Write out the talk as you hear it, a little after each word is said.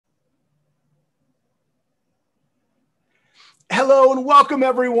Hello and welcome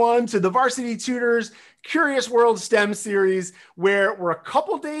everyone to the Varsity Tutors Curious World STEM series, where we're a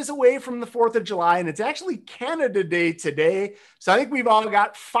couple days away from the 4th of July, and it's actually Canada Day today. So I think we've all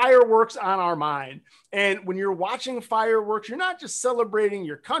got fireworks on our mind. And when you're watching fireworks, you're not just celebrating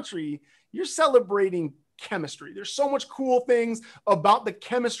your country, you're celebrating chemistry. There's so much cool things about the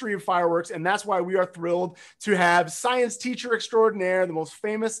chemistry of fireworks, and that's why we are thrilled to have science teacher extraordinaire, the most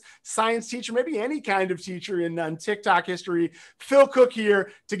famous science teacher, maybe any kind of teacher in TikTok history, Phil Cook,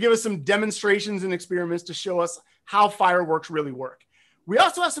 here to give us some demonstrations and experiments to show us how fireworks really work. We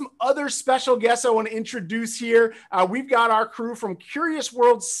also have some other special guests I want to introduce here. We've got our crew from Curious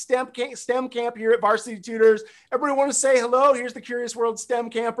World STEM Camp here at Varsity Tutors. Everybody want to say hello? Here's the Curious World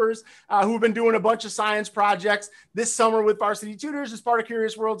STEM campers who've been doing a bunch of science projects this summer with Varsity Tutors as part of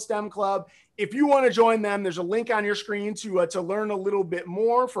Curious World STEM Club. If you want to join them, there's a link on your screen to learn a little bit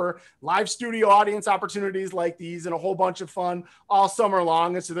more for live studio audience opportunities like these and a whole bunch of fun all summer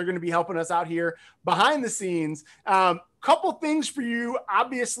long. And so they're going to be helping us out here behind the scenes. Couple things for you.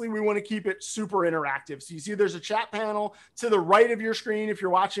 Obviously, we want to keep it super interactive. So you see there's a chat panel to the right of your screen if you're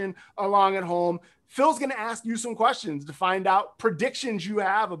watching along at home. Phil's going to ask you some questions to find out predictions you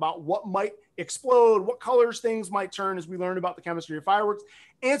have about what might explode, what colors things might turn as we learn about the chemistry of fireworks.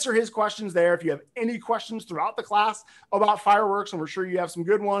 Answer his questions there. If you have any questions throughout the class about fireworks, and we're sure you have some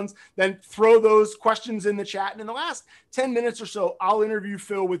good ones, then throw those questions in the chat. And in the last 10 minutes or so, I'll interview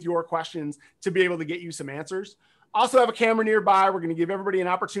Phil with your questions to be able to get you some answers. Also have a camera nearby. We're going to give everybody an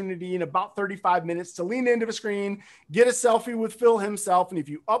opportunity in about 35 minutes to lean into the screen, get a selfie with Phil himself. And if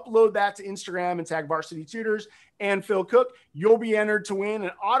you upload that to Instagram and tag Varsity Tutors and Phil Cook, you'll be entered to win an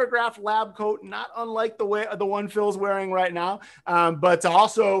autographed lab coat, not unlike the one Phil's wearing right now, but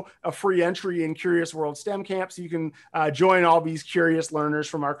also a free entry in Curious World STEM Camp. So you can join all these curious learners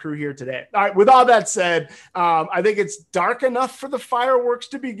from our crew here today. All right, with all that said, I think it's dark enough for the fireworks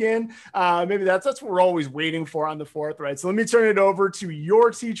to begin. Maybe that's what we're always waiting for on the 4th, right? So let me turn it over to your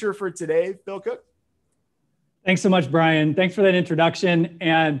teacher for today, Phil Cook. Thanks so much, Brian. Thanks for that introduction.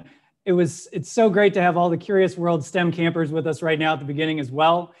 And it's so great to have all the Curious World STEM campers with us right now at the beginning as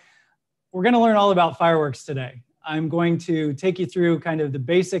well. We're going to learn all about fireworks today. I'm going to take you through kind of the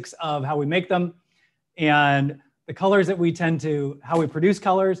basics of how we make them and the colors that we how we produce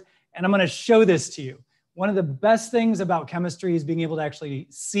colors. And I'm going to show this to you. One of the best things about chemistry is being able to actually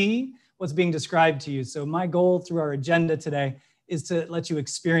see what's being described to you. So my goal through our agenda today is to let you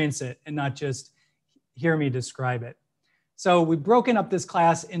experience it and not just hear me describe it. So we've broken up this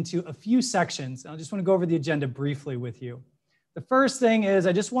class into a few sections. I just want to go over the agenda briefly with you. The first thing is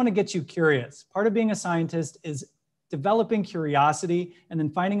I just want to get you curious. Part of being a scientist is developing curiosity and then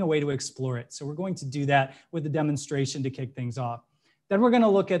finding a way to explore it. So we're going to do that with a demonstration to kick things off. Then we're going to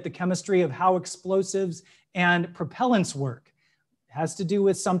look at the chemistry of how explosives and propellants work. It has to do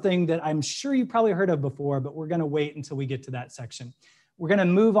with something that I'm sure you probably heard of before, but we're going to wait until we get to that section. We're going to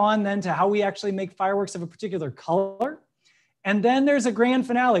move on then to how we actually make fireworks of a particular color. And then there's a grand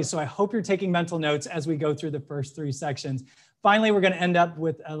finale. So I hope you're taking mental notes as we go through the first 3 sections. Finally, we're going to end up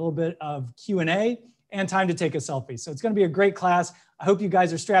with a little bit of Q&A and time to take a selfie. So it's going to be a great class. I hope you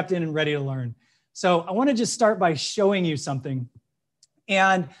guys are strapped in and ready to learn. So I want to just start by showing you something.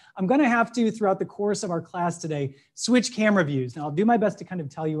 And I'm going to have to, throughout the course of our class today, switch camera views. Now, I'll do my best to kind of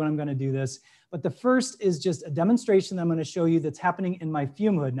tell you when I'm going to do this. But the first is just a demonstration that I'm going to show you that's happening in my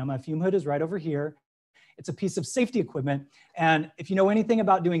fume hood. Now, my fume hood is right over here. It's a piece of safety equipment. And if you know anything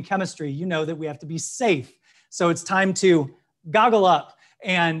about doing chemistry, you know that we have to be safe. So it's time to goggle up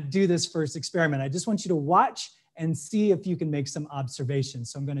and do this first experiment. I just want you to watch and see if you can make some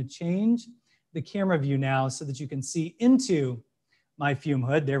observations. So I'm going to change the camera view now so that you can see into my fume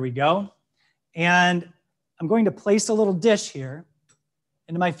hood. There we go. And I'm going to place a little dish here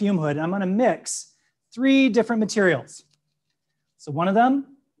into my fume hood, and I'm going to mix 3 different materials. So one of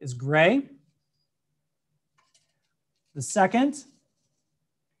them is gray. The second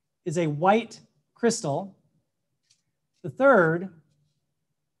is a white crystal. The third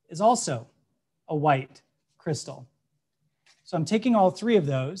is also a white crystal. So I'm taking all 3 of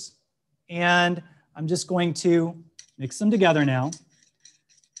those, and I'm just going to mix them together now.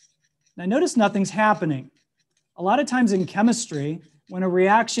 Now notice nothing's happening. A lot of times in chemistry, when a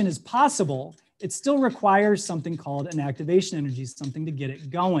reaction is possible, it still requires something called an activation energy, something to get it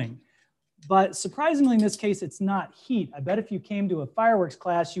going. But surprisingly, in this case, it's not heat. I bet if you came to a fireworks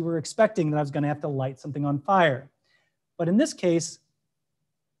class, you were expecting that I was going to have to light something on fire. But in this case,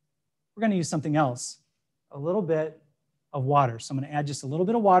 we're going to use something else, a little bit of water. So I'm going to add just a little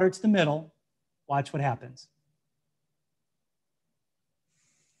bit of water to the middle. Watch what happens.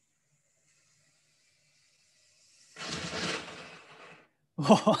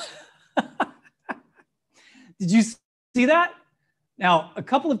 Did you see that? Now, a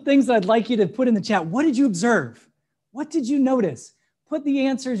couple of things that I'd like you to put in the chat. What did you observe? What did you notice? Put the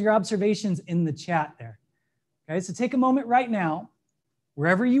answers, your observations in the chat there. Okay, so take a moment right now,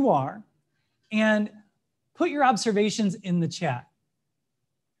 wherever you are, and put your observations in the chat.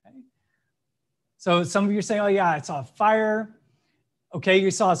 Okay. So some of you are saying, oh yeah, I saw a fire. Okay,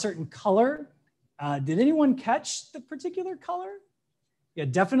 you saw a certain color. Did anyone catch the particular color? Yeah,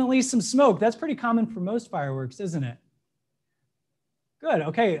 definitely some smoke. That's pretty common for most fireworks, isn't it? Good,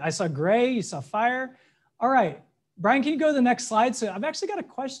 okay, I saw gray, you saw fire. All right, Brian, can you go to the next slide? So I've actually got a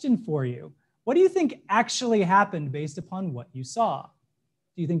question for you. What do you think actually happened based upon what you saw?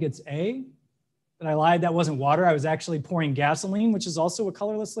 Do you think it's A, that I lied, that wasn't water, I was actually pouring gasoline, which is also a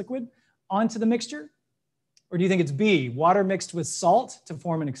colorless liquid, onto the mixture? Or do you think it's B, water mixed with salt to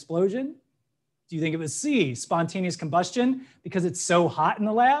form an explosion? Do you think it was C, spontaneous combustion because it's so hot in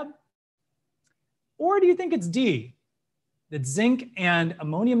the lab? Or do you think it's D, that zinc and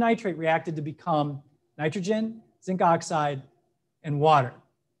ammonium nitrate reacted to become nitrogen, zinc oxide, and water?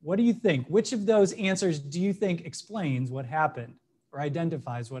 What do you think? Which of those answers do you think explains what happened or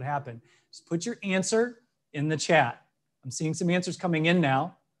identifies what happened? Just put your answer in the chat. I'm seeing some answers coming in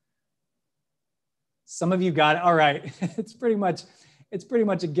now. Some of you got it. All right. It's pretty much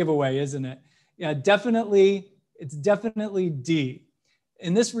a giveaway, isn't it? Yeah, definitely. It's definitely D.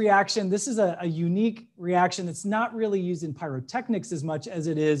 In this reaction, this is a unique reaction that's not really used in pyrotechnics as much as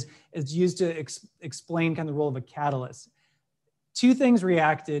it's used to explain kind of the role of a catalyst. Two things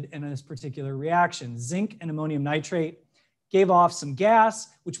reacted in this particular reaction. Zinc and ammonium nitrate gave off some gas,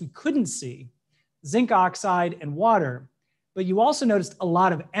 which we couldn't see, zinc oxide and water. But you also noticed a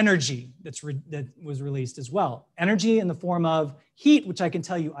lot of energy that was released as well. Energy in the form of heat, which I can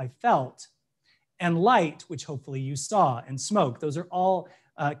tell you I felt, and light, which hopefully you saw, and smoke. Those are all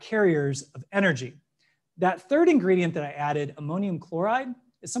carriers of energy. That third ingredient that I added, ammonium chloride,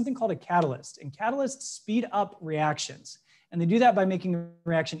 is something called a catalyst. And catalysts speed up reactions. And they do that by making a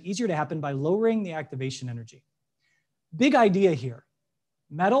reaction easier to happen by lowering the activation energy. Big idea here.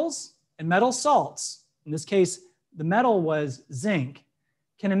 Metals and metal salts, in this case, the metal was zinc,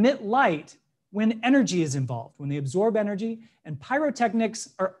 can emit light when energy is involved, when they absorb energy. And pyrotechnics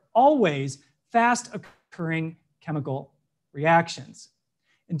are always fast occurring chemical reactions.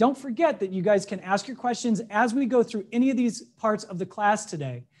 And don't forget that you guys can ask your questions as we go through any of these parts of the class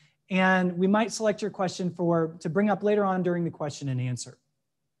today. And we might select your question to bring up later on during the question and answer.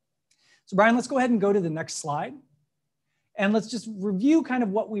 So Brian, let's go ahead and go to the next slide. And let's just review kind of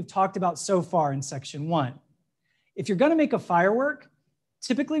what we've talked about so far in section 1. If you're going to make a firework,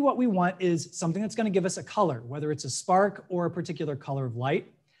 typically what we want is something that's going to give us a color, whether it's a spark or a particular color of light.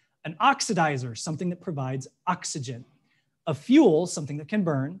 An oxidizer, something that provides oxygen. A fuel, something that can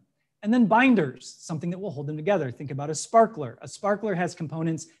burn. And then binders, something that will hold them together. Think about a sparkler. A sparkler has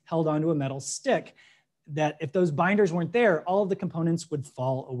components held onto a metal stick that if those binders weren't there, all of the components would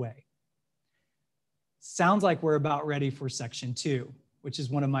fall away. Sounds like we're about ready for section 2, which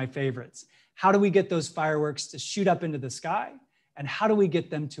is one of my favorites. How do we get those fireworks to shoot up into the sky? And how do we get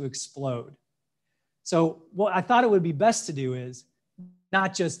them to explode? So what I thought it would be best to do is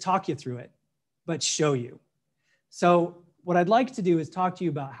not just talk you through it, but show you. So what I'd like to do is talk to you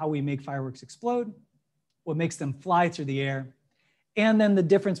about how we make fireworks explode, what makes them fly through the air, and then the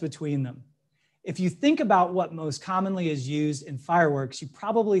difference between them. If you think about what most commonly is used in fireworks, you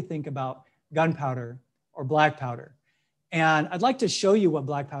probably think about gunpowder or black powder. And I'd like to show you what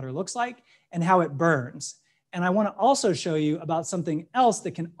black powder looks like and how it burns. And I want to also show you about something else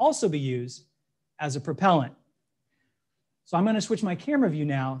that can also be used as a propellant. So I'm going to switch my camera view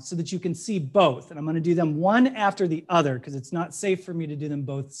now so that you can see both. And I'm going to do them one after the other because it's not safe for me to do them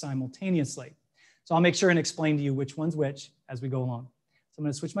both simultaneously. So I'll make sure and explain to you which one's which as we go along. So I'm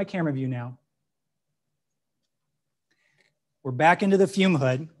going to switch my camera view now. We're back into the fume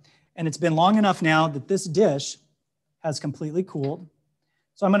hood. And it's been long enough now that this dish has completely cooled.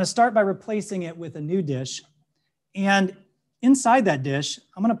 So I'm going to start by replacing it with a new dish. And inside that dish,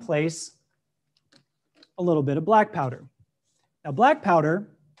 I'm going to place a little bit of black powder. Now, black powder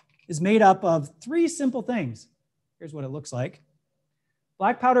is made up of 3 simple things. Here's what it looks like.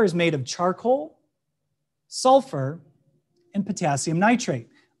 Black powder is made of charcoal, sulfur, and potassium nitrate.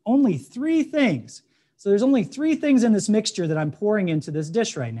 Only 3 things. So there's only 3 things in this mixture that I'm pouring into this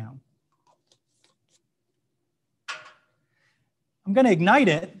dish right now. I'm going to ignite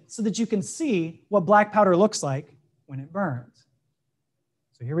it so that you can see what black powder looks like when it burns.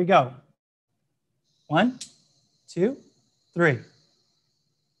 So here we go. 1, 2, 3. You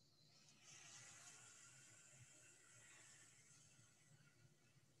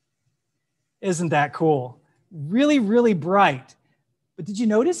Isn't that cool? Really, really bright. But did you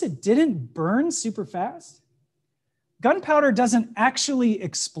notice it didn't burn super fast? Gunpowder doesn't actually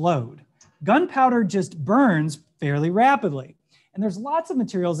explode. Gunpowder just burns fairly rapidly. And there's lots of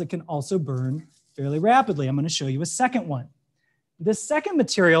materials that can also burn fairly rapidly. I'm going to show you a second one. This second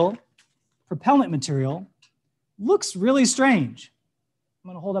material, propellant material, looks really strange. I'm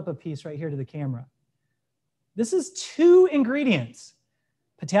going to hold up a piece right here to the camera. This is two ingredients,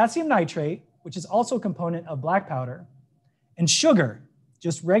 potassium nitrate, which is also a component of black powder, and sugar,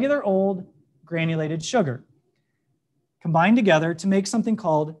 just regular old granulated sugar, combined together to make something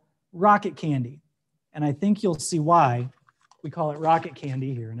called rocket candy. And I think you'll see why we call it rocket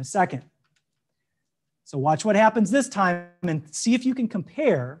candy here in a second. So watch what happens this time and see if you can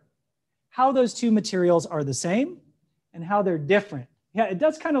compare how those two materials are the same and how they're different. Yeah, it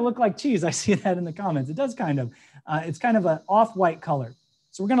does kind of look like cheese. I see that in the comments. It does kind of. It's kind of an off-white color.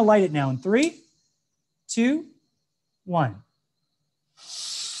 So we're going to light it now in 3, 2, 1.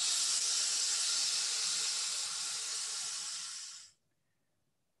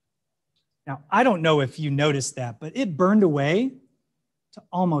 Now, I don't know if you noticed that, but it burned away to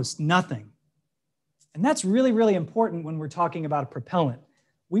almost nothing. And that's really, really important when we're talking about a propellant.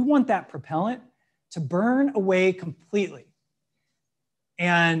 We want that propellant to burn away completely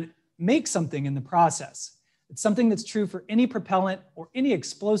and make something in the process. It's something that's true for any propellant or any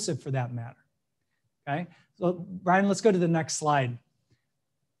explosive for that matter. Okay, so Brian, let's go to the next slide.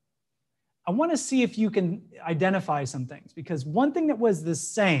 I want to see if you can identify some things, because one thing that was the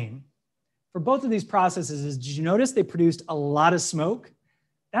same for both of these processes is, did you notice they produced a lot of smoke?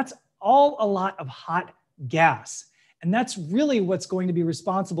 That's all a lot of hot gas. And that's really what's going to be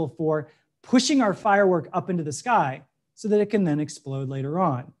responsible for pushing our firework up into the sky so that it can then explode later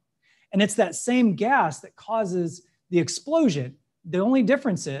on. And it's that same gas that causes the explosion. The only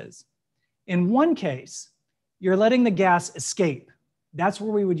difference is, in one case, you're letting the gas escape. That's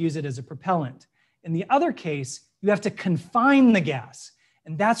where we would use it as a propellant. In the other case, you have to confine the gas.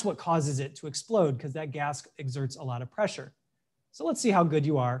 And that's what causes it to explode, because that gas exerts a lot of pressure. So let's see how good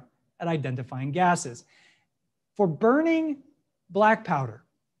you are at identifying gases. For burning black powder,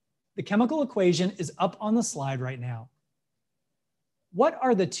 the chemical equation is up on the slide right now. What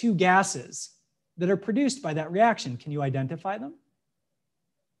are the two gases that are produced by that reaction? Can you identify them?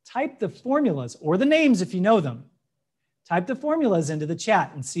 Type the formulas, or the names if you know them. Type the formulas into the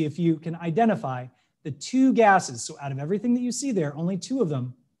chat and see if you can identify the two gases. So out of everything that you see there, only two of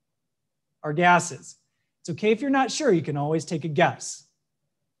them are gases. It's okay if you're not sure, you can always take a guess.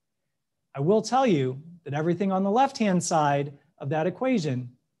 I will tell you that everything on the left-hand side of that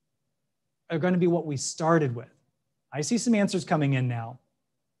equation are going to be what we started with. I see some answers coming in now.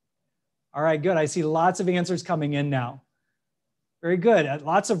 All right, good. I see lots of answers coming in now. Very good.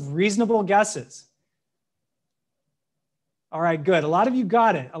 Lots of reasonable guesses. All right, good. A lot of you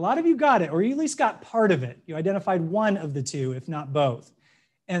got it. A lot of you got it, or you at least got part of it. You identified one of the two, if not both.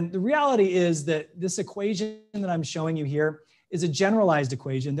 And the reality is that this equation that I'm showing you here is a generalized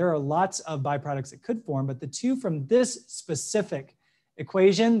equation. There are lots of byproducts that could form, but the two from this specific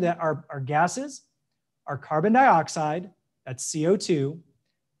equation that are gases are carbon dioxide, that's CO2,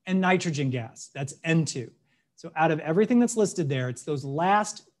 and nitrogen gas, that's N2. So out of everything that's listed there, it's those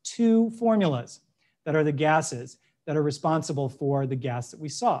last two formulas that are the gases that are responsible for the gas that we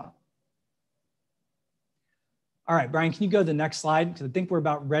saw. All right, Brian, can you go to the next slide? Because I think we're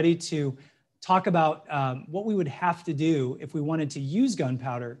about ready to talk about what we would have to do if we wanted to use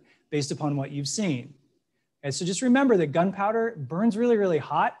gunpowder based upon what you've seen. Okay, so just remember that gunpowder burns really, really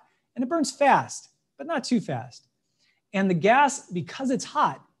hot, and it burns fast, but not too fast. And the gas, because it's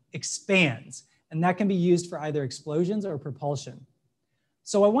hot, expands, and that can be used for either explosions or propulsion.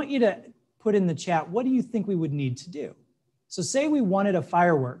 So I want you to put in the chat, what do you think we would need to do? So say we wanted a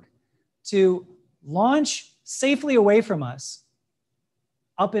firework to launch safely away from us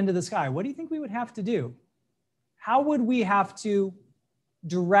up into the sky. What do you think we would have to do? How would we have to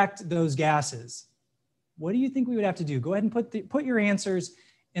direct those gases? What do you think we would have to do? Go ahead and put your answers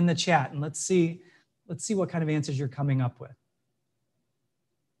in the chat, and let's see what kind of answers you're coming up with.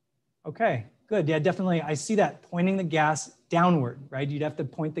 Okay, good. Yeah, definitely. I see that, pointing the gas downward, right? You'd have to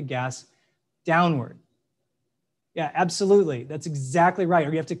point the gas downward. Yeah, absolutely. That's exactly right. Or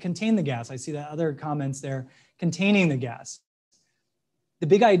you have to contain the gas. I see that other comments there, containing the gas. The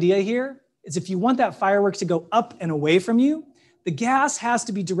big idea here is if you want that firework to go up and away from you, the gas has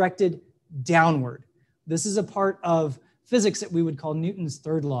to be directed downward. This is a part of physics that we would call Newton's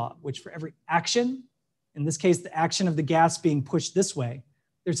third law, which for every action, in this case, the action of the gas being pushed this way,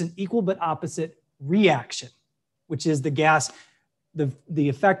 there's an equal but opposite reaction, which is the gas the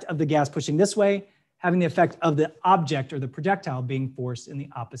effect of the gas pushing this way, having the effect of the object or the projectile being forced in the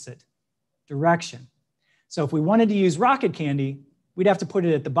opposite direction. So if we wanted to use rocket candy, we'd have to put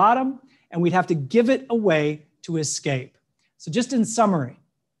it at the bottom and we'd have to give it away to escape. So just in summary,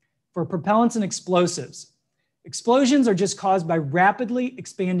 for propellants and explosives, explosions are just caused by rapidly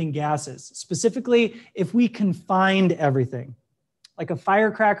expanding gases. Specifically, if we confined everything, like a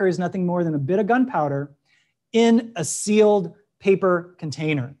firecracker is nothing more than a bit of gunpowder in a sealed paper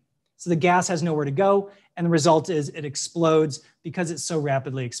container. So the gas has nowhere to go, and the result is it explodes because it so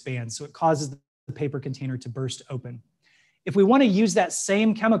rapidly expands. So it causes the paper container to burst open. If we want to use that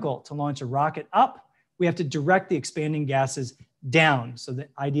same chemical to launch a rocket up, we have to direct the expanding gases down. So the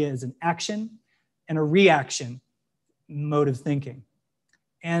idea is an action and a reaction mode of thinking.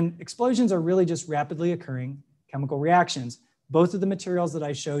 And explosions are really just rapidly occurring chemical reactions. Both of the materials that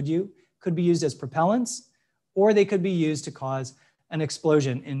I showed you could be used as propellants, or they could be used to cause an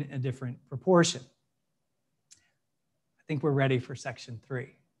explosion in a different proportion. I think we're ready for section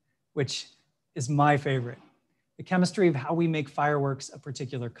 3, which is my favorite, the chemistry of how we make fireworks a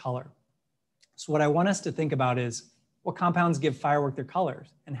particular color. So what I want us to think about is what compounds give firework their colors,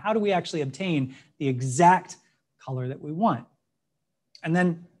 and how do we actually obtain the exact color that we want? And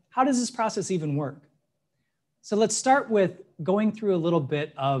then how does this process even work? So let's start with going through a little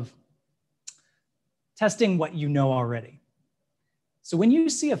bit of testing what you know already. So when you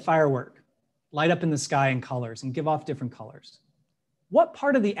see a firework light up in the sky in colors and give off different colors, what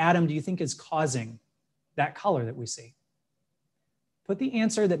part of the atom do you think is causing that color that we see? Put the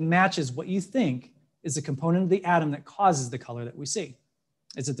answer that matches what you think is the component of the atom that causes the color that we see.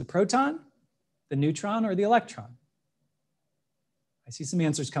 Is it the proton, the neutron, or the electron? I see some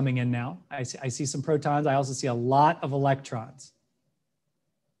answers coming in now. I see some protons. I also see a lot of electrons.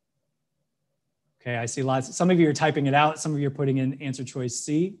 Okay, I see lots. Some of you are typing it out. Some of you are putting in answer choice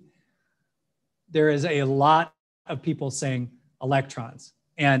C. There is a lot of people saying electrons,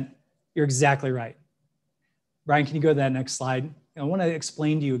 and you're exactly right. Brian, can you go to that next slide? I want to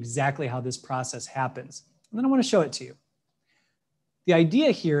explain to you exactly how this process happens, and then I want to show it to you. The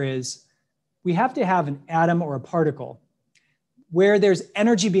idea here is we have to have an atom or a particle where there's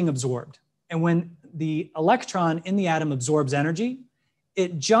energy being absorbed. And when the electron in the atom absorbs energy,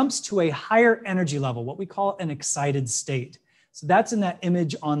 it jumps to a higher energy level, what we call an excited state. So that's in that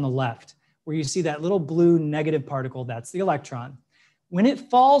image on the left, where you see that little blue negative particle, that's the electron. When it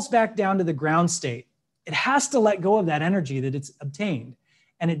falls back down to the ground state, it has to let go of that energy that it's obtained.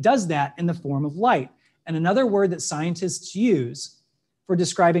 And it does that in the form of light. And another word that scientists use for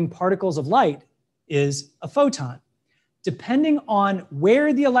describing particles of light is a photon. Depending on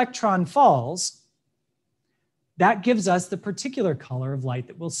where the electron falls, that gives us the particular color of light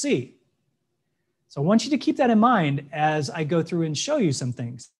that we'll see. So I want you to keep that in mind as I go through and show you some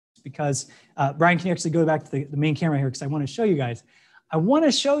things, because Brian, can you actually go back to the main camera here, because I want to show you guys. I want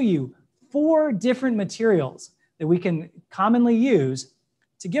to show you 4 different materials that we can commonly use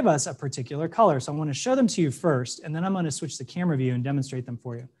to give us a particular color. So I want to show them to you first, and then I'm going to switch the camera view and demonstrate them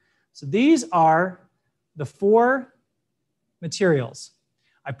for you. So these are the 4 materials.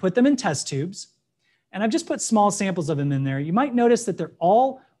 I put them in test tubes, and I've just put small samples of them in there. You might notice that they're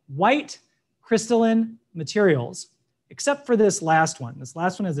all white crystalline materials, except for this last one. This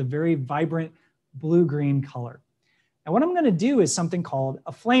last one has a very vibrant blue-green color. And what I'm going to do is something called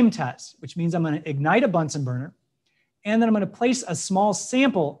a flame test, which means I'm going to ignite a Bunsen burner, and then I'm going to place a small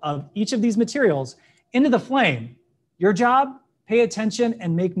sample of each of these materials into the flame. Your job, pay attention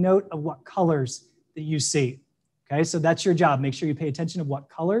and make note of what colors that you see. Okay, so that's your job. Make sure you pay attention to what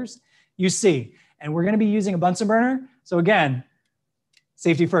colors you see. And we're going to be using a Bunsen burner. So again,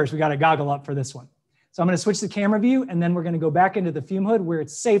 safety first, we got to goggle up for this one. So I'm going to switch the camera view, and then we're going to go back into the fume hood where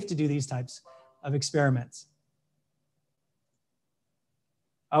it's safe to do these types of experiments.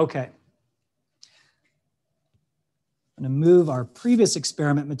 Okay. I'm going to move our previous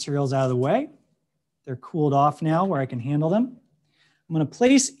experiment materials out of the way. They're cooled off now where I can handle them. I'm going to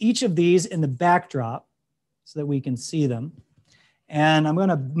place each of these in the backdrop so that we can see them. And I'm going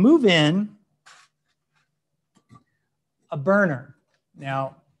to move in a burner.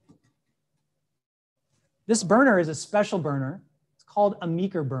 Now, this burner is a special burner. It's called a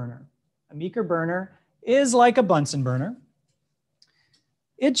Meeker burner. A Meeker burner is like a Bunsen burner.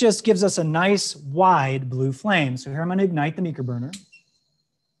 It just gives us a nice wide blue flame. So here I'm going to ignite the Meeker burner.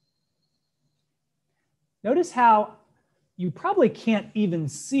 Notice how you probably can't even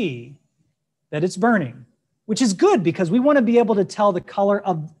see that it's burning, which is good because we want to be able to tell the color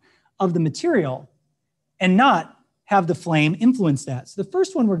of the material and not have the flame influence that. So the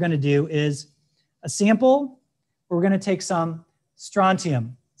first one we're going to do is a sample. We're going to take some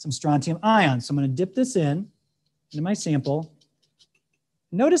strontium, some strontium ions. So I'm going to dip this into my sample.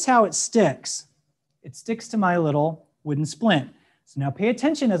 Notice how it sticks. It sticks to my little wooden splint. So now pay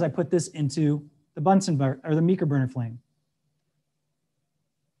attention as I put this into the Bunsen burner or the Meeker burner flame.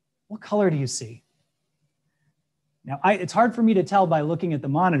 What color do you see? Now, it's hard for me to tell by looking at the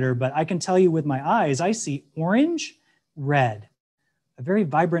monitor, but I can tell you with my eyes, I see orange, red, a very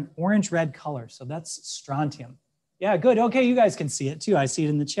vibrant orange-red color. So that's strontium. Yeah, good. Okay, you guys can see it too. I see it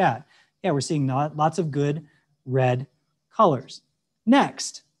in the chat. Yeah, we're seeing lots of good red colors.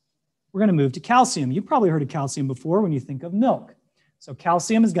 Next, we're going to move to calcium. You've probably heard of calcium before when you think of milk. So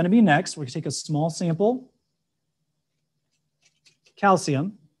calcium is going to be next. We're going to take a small sample.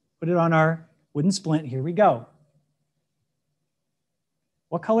 Calcium, put it on our wooden splint. Here we go.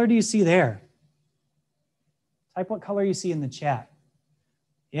 What color do you see there? Type what color you see in the chat.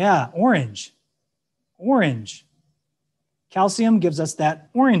 Yeah, orange. Orange. Calcium gives us that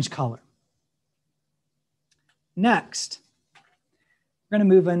orange color. Next, we're going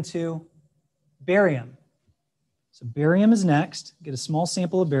to move into barium. So barium is next. Get a small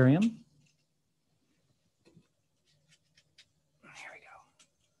sample of barium. Here we go.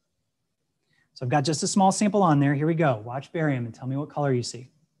 So I've got just a small sample on there. Here we go. Watch barium and tell me what color you see.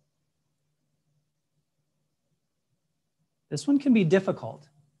 This one can be difficult.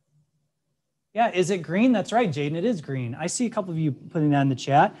 Yeah, is it green? That's right, Jaden, it is green. I see a couple of you putting that in the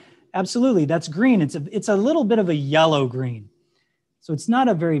chat. Absolutely, that's green. It's a little bit of a yellow green. So it's not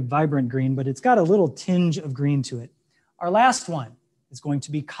a very vibrant green, but it's got a little tinge of green to it. Our last one is going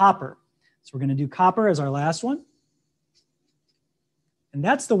to be copper. So we're going to do copper as our last one. And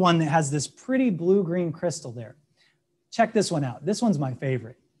that's the one that has this pretty blue-green crystal there. Check this one out. This one's my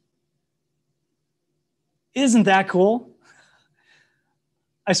favorite. Isn't that cool?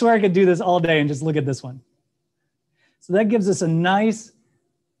 I swear I could do this all day and just look at this one. So that gives us a nice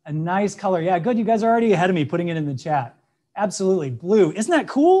color. Yeah, good. You guys are already ahead of me putting it in the chat. Absolutely. Blue. Isn't that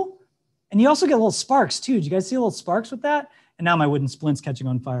cool? And you also get little sparks too. Did you guys see little sparks with that? And now my wooden splint's catching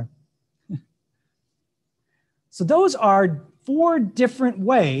on fire. So those are 4 different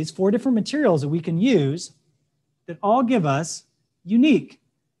ways, 4 different materials that we can use that all give us unique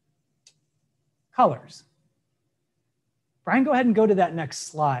colors. Brian, go ahead and go to that next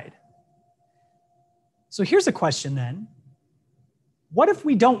slide. So here's a question then. What if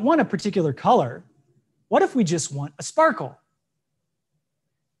we don't want a particular color? What if we just want a sparkle?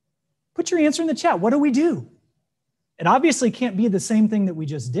 Put your answer in the chat. What do we do? It obviously can't be the same thing that we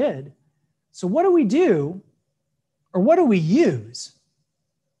just did. So what do we do, or what do we use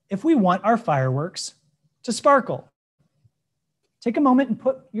if we want our fireworks to sparkle? Take a moment and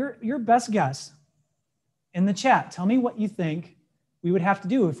put your best guess in the chat. Tell me what you think we would have to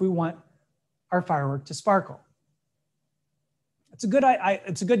do if we want our firework to sparkle. It's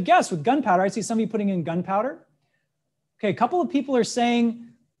a good guess with gunpowder. I see some of you putting in gunpowder. Okay, a couple of people are saying,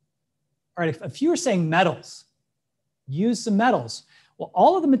 all right, a few are saying metals. Use some metals. Well,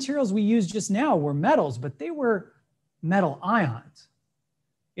 all of the materials we used just now were metals, but they were metal ions.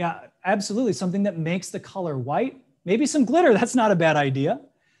 Yeah, absolutely. Something that makes the color white. Maybe some glitter. That's not a bad idea.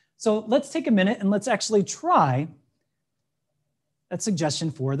 So let's take a minute and let's actually try that suggestion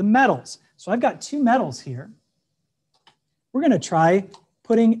for the metals. So I've got 2 metals here. We're going to try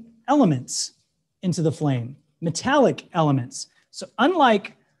putting elements into the flame, metallic elements. So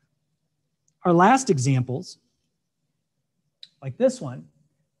unlike our last examples, like this one,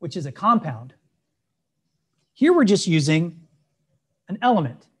 which is a compound, here we're just using an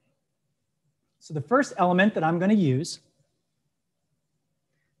element. So the first element that I'm going to use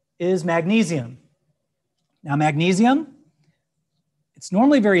is magnesium. Now magnesium, it's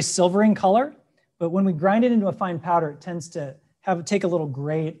normally very silver in color, but when we grind it into a fine powder, it tends to take a little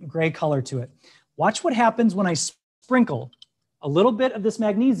gray color to it. Watch what happens when I sprinkle a little bit of this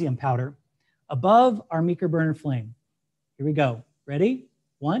magnesium powder above our Meeker burner flame. Here we go. Ready?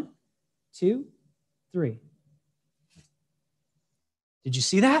 1, 2, 3. Did you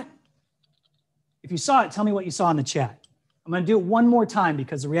see that? If you saw it, tell me what you saw in the chat. I'm going to do it one more time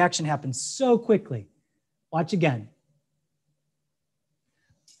because the reaction happens so quickly. Watch again.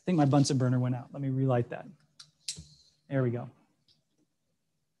 I think my Bunsen burner went out. Let me relight that. There we go. All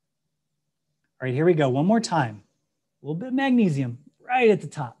right, here we go. One more time. A little bit of magnesium right at the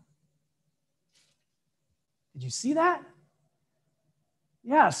top. Did you see that?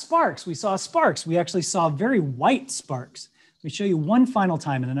 Yeah, sparks. We saw sparks. We actually saw very white sparks. Let me show you one final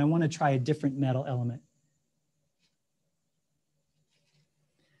time, and then I want to try a different metal element.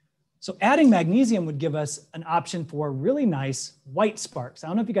 So adding magnesium would give us an option for really nice white sparks. I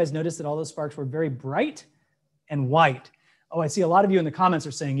don't know if you guys noticed that all those sparks were very bright and white. Oh, I see a lot of you in the comments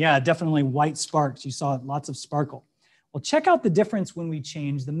are saying, yeah, definitely white sparks. You saw lots of sparkle. Well, check out the difference when we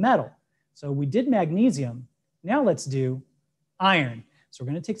change the metal. So we did magnesium. Now let's do iron. So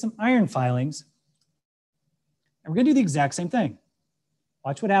we're going to take some iron filings, and we're going to do the exact same thing.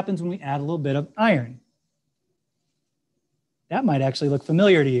 Watch what happens when we add a little bit of iron. That might actually look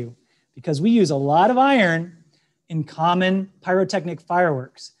familiar to you because we use a lot of iron in common pyrotechnic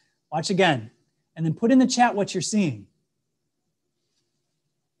fireworks. Watch again, and then put in the chat what you're seeing.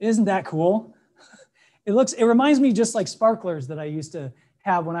 Isn't that cool? It reminds me just like sparklers that I used to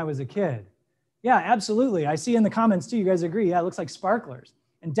have when I was a kid. Yeah, absolutely. I see in the comments too, you guys agree. Yeah, it looks like sparklers.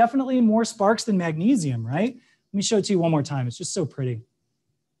 And definitely more sparks than magnesium, right? Let me show it to you one more time. It's just so pretty.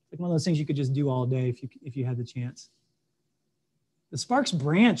 Like one of those things you could just do all day if you had the chance. The sparks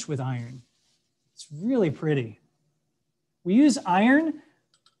branch with iron. It's really pretty. We use iron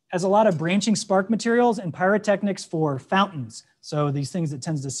as a lot of branching spark materials in pyrotechnics for fountains. So these things that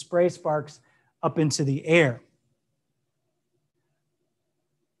tends to spray sparks up into the air.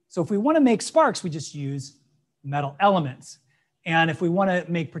 So if we want to make sparks, we just use metal elements. And if we want to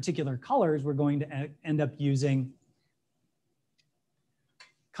make particular colors, we're going to end up using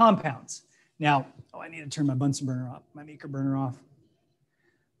compounds. Now, I need to turn my Bunsen burner off, my maker burner off.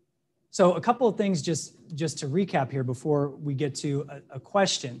 So a couple of things just to recap here before we get to a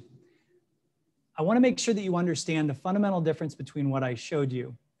question. I want to make sure that you understand the fundamental difference between what I showed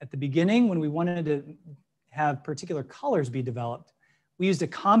you. At the beginning, when we wanted to have particular colors be developed, we used a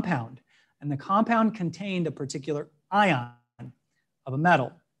compound, and the compound contained a particular ion of a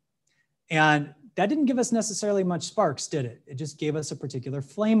metal. And that didn't give us necessarily much sparks, did it? It just gave us a particular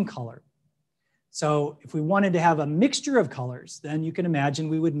flame color. So if we wanted to have a mixture of colors, then you can imagine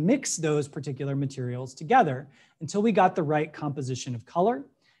we would mix those particular materials together until we got the right composition of color.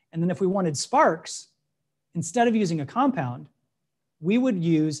 And then if we wanted sparks, instead of using a compound, we would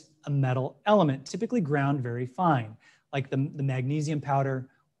use a metal element, typically ground very fine, like the magnesium powder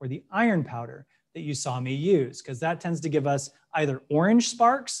or the iron powder that you saw me use, because that tends to give us either orange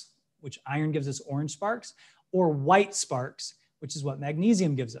sparks, which iron gives us orange sparks, or white sparks, which is what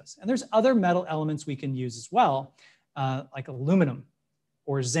magnesium gives us. And there's other metal elements we can use as well, like aluminum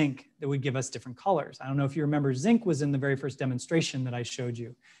or zinc that would give us different colors. I don't know if you remember, zinc was in the very first demonstration that I showed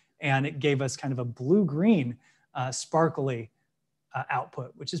you, and it gave us kind of a blue-green sparkly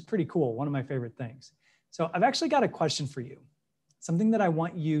output, which is pretty cool, one of my favorite things. So I've actually got a question for you, something that I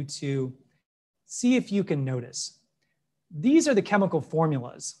want you to see if you can notice. These are the chemical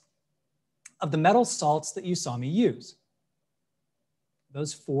formulas of the metal salts that you saw me use.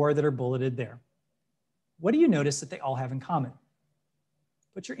 Those 4 that are bulleted there. What do you notice that they all have in common?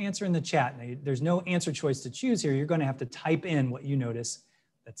 Put your answer in the chat. Now, there's no answer choice to choose here. You're going to have to type in what you notice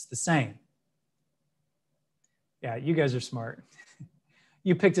that's the same. Yeah, you guys are smart.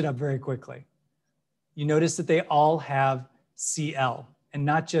 You picked it up very quickly. You notice that they all have Cl, and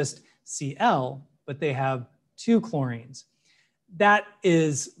not just Cl, but they have 2 chlorines. That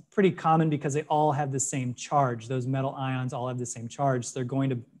is pretty common because they all have the same charge. Those metal ions all have the same charge. So they're going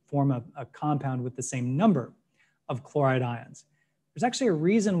to form a compound with the same number of chloride ions. There's actually a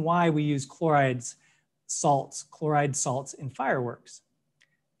reason why we use chloride salts in fireworks.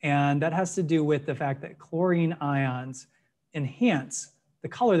 And that has to do with the fact that chlorine ions enhance the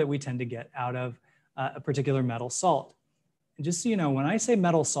color that we tend to get out of a particular metal salt. And just so you know, when I say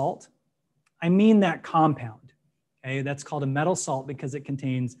metal salt, I mean that compound. Okay, that's called a metal salt because it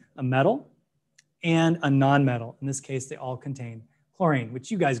contains a metal and a non-metal. In this case, they all contain chlorine, which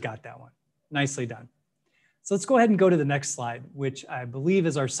you guys got that one. Nicely done. So let's go ahead and go to the next slide, which I believe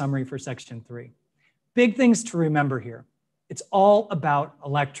is our summary for section 3. Big things to remember here. It's all about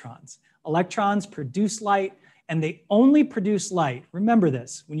electrons. Electrons produce light, and they only produce light. Remember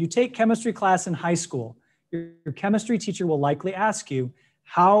this, when you take chemistry class in high school, your chemistry teacher will likely ask you,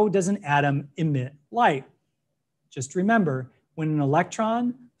 how does an atom emit light? Just remember, when an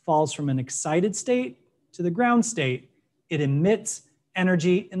electron falls from an excited state to the ground state, it emits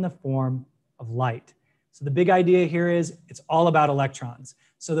energy in the form of light. So the big idea here is it's all about electrons.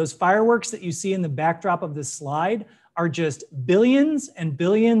 So those fireworks that you see in the backdrop of this slide are just billions and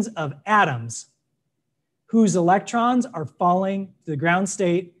billions of atoms whose electrons are falling to the ground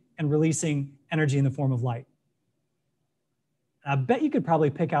state and releasing energy in the form of light. I bet you could probably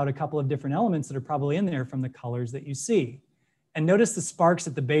pick out a couple of different elements that are probably in there from the colors that you see. And notice the sparks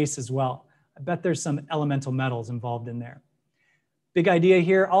at the base as well. I bet there's some elemental metals involved in there. Big idea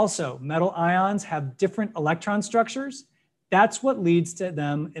here also, metal ions have different electron structures. That's what leads to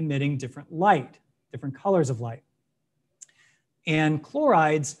them emitting different light, different colors of light. And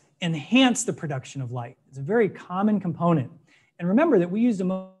chlorides enhance the production of light. It's a very common component And remember that we used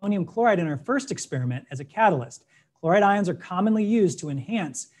ammonium chloride in our first experiment as a catalyst. Chloride ions are commonly used to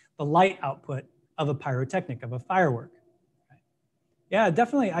enhance the light output of a pyrotechnic, of a firework. Yeah,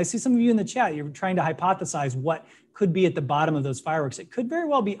 definitely. I see some of you in the chat. You're trying to hypothesize what could be at the bottom of those fireworks. It could very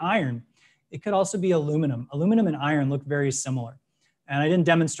well be iron. It could also be aluminum. Aluminum and iron look very similar. And I didn't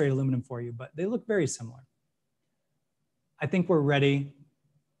demonstrate aluminum for you, but they look very similar. I think we're ready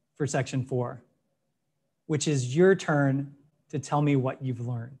for section 4, which is your turn to tell me what you've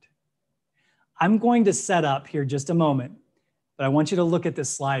learned. I'm going to set up here just a moment, but I want you to look at this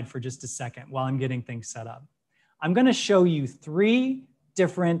slide for just a second while I'm getting things set up. I'm going to show you 3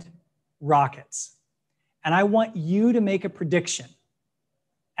 different rockets, and I want you to make a prediction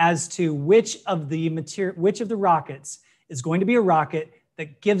as to which of the rockets is going to be a rocket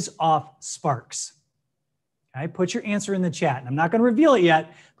that gives off sparks. Okay, put your answer in the chat. And I'm not going to reveal it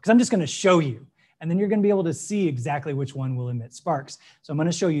yet because I'm just going to show you. And then you're going to be able to see exactly which one will emit sparks. So I'm going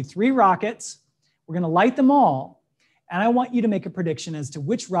to show you 3 rockets. We're going to light them all. And I want you to make a prediction as to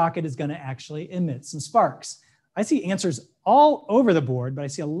which rocket is going to actually emit some sparks. I see answers all over the board, but I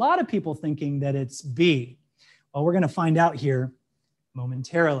see a lot of people thinking that it's B. Well, we're going to find out here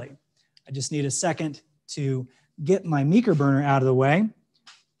momentarily. I just need a second to get my Meeker burner out of the way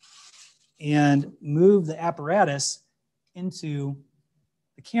and move the apparatus into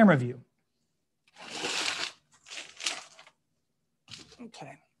the camera view.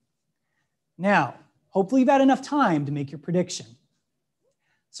 Okay. Now, hopefully you've had enough time to make your prediction.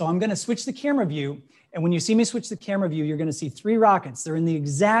 So I'm going to switch the camera view. And when you see me switch the camera view, you're going to see 3 rockets. They're in the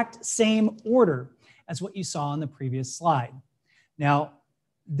exact same order as what you saw on the previous slide. Now,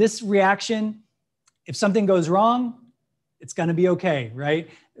 this reaction, if something goes wrong, it's going to be okay, right?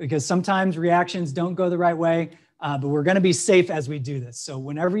 Because sometimes reactions don't go the right way, but we're going to be safe as we do this. So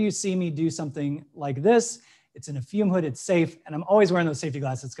whenever you see me do something like this, it's in a fume hood, it's safe, and I'm always wearing those safety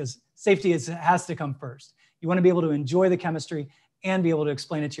glasses because safety has to come first. You want to be able to enjoy the chemistry and be able to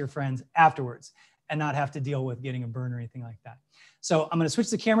explain it to your friends afterwards and not have to deal with getting a burn or anything like that. So I'm going to switch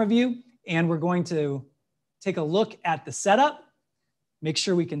the camera view, and we're going to take a look at the setup, make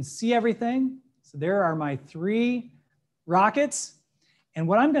sure we can see everything. So there are my 3 rockets. And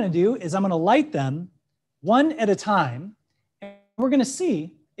what I'm going to do is I'm going to light them one at a time, and we're going to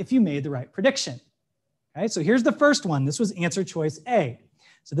see if you made the right prediction. Okay, so here's the first one. This was answer choice A.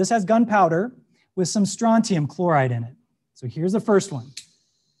 So this has gunpowder with some strontium chloride in it. So here's the first one.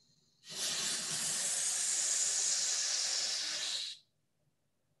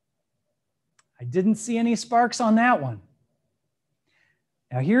 I didn't see any sparks on that one.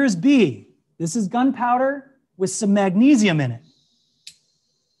 Now here's B. This is gunpowder with some magnesium in it.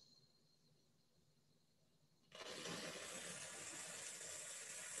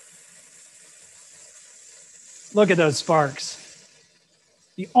 Look at those sparks.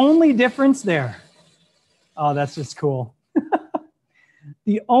 The only difference there, oh, that's just cool.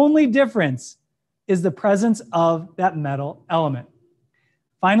 The only difference is the presence of that metal element.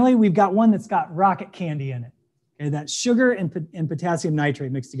 Finally, we've got one that's got rocket candy in it. Okay, that's sugar and potassium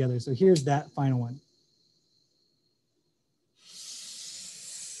nitrate mixed together. So here's that final one.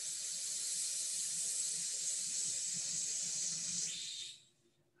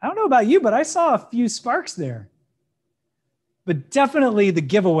 I don't know about you, but I saw a few sparks there. But definitely the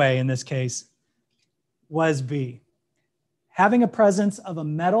giveaway in this case was B. Having a presence of a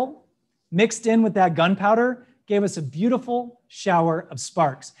metal mixed in with that gunpowder gave us a beautiful shower of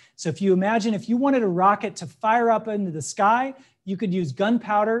sparks. So if you imagine if you wanted a rocket to fire up into the sky, you could use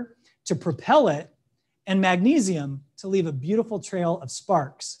gunpowder to propel it and magnesium to leave a beautiful trail of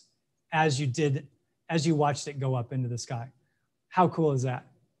sparks as you watched it go up into the sky. How cool is that?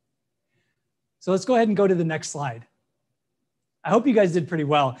 So let's go ahead and go to the next slide. I hope you guys did pretty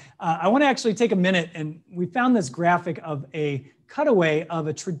well. I want to actually take a minute, and we found this graphic of a cutaway of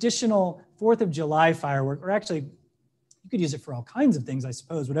a traditional 4th of July firework, or actually you could use it for all kinds of things, I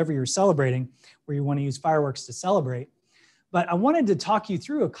suppose, whatever you're celebrating, where you want to use fireworks to celebrate. But I wanted to talk you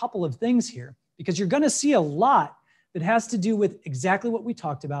through a couple of things here, because you're going to see a lot that has to do with exactly what we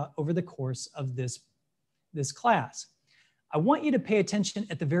talked about over the course of this class. I want you to pay attention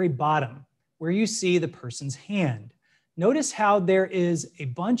at the very bottom where you see the person's hand. Notice how there is a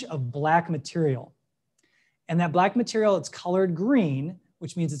bunch of black material. And that black material, it's colored green,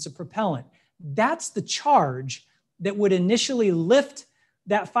 which means it's a propellant. That's the charge that would initially lift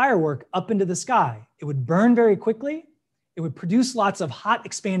that firework up into the sky. It would burn very quickly. It would produce lots of hot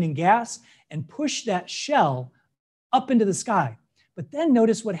expanding gas and push that shell up into the sky. But then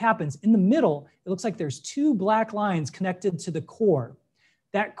notice what happens. In the middle, it looks like there's 2 black lines connected to the core.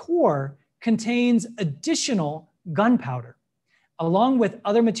 That core contains additional gunpowder. along with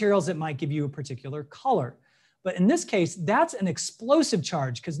other materials that might give you a particular color. But in this case, that's an explosive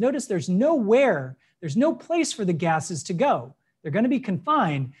charge, because notice there's no place for the gases to go. They're going to be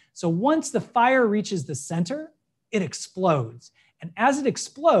confined. So once the fire reaches the center, it explodes. And as it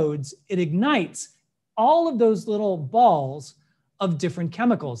explodes, it ignites all of those little balls of different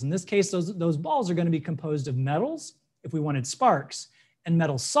chemicals. In this case, those balls are going to be composed of metals, if we wanted sparks, and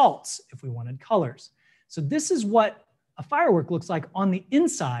metal salts, if we wanted colors. So this is what a firework looks like on the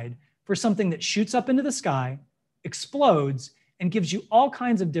inside for something that shoots up into the sky, explodes, and gives you all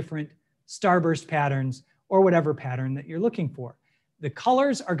kinds of different starburst patterns or whatever pattern that you're looking for. The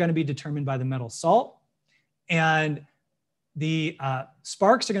colors are going to be determined by the metal salt, and the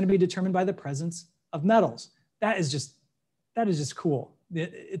sparks are going to be determined by the presence of metals. That is just cool.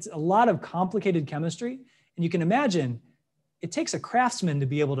 It's a lot of complicated chemistry, and you can imagine it takes a craftsman to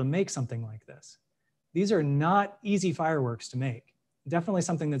be able to make something like this. These are not easy fireworks to make. Definitely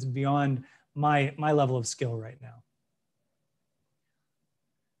something that's beyond my level of skill right now.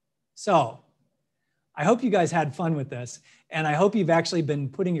 So I hope you guys had fun with this, and I hope you've actually been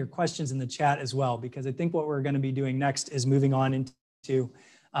putting your questions in the chat as well, because I think what we're going to be doing next is moving on into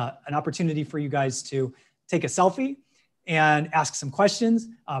an opportunity for you guys to take a selfie and ask some questions.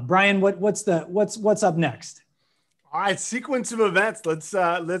 Brian, what's up next? All right, sequence of events.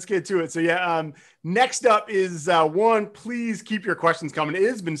 Let's get to it. So yeah, next up is one. Please keep your questions coming. It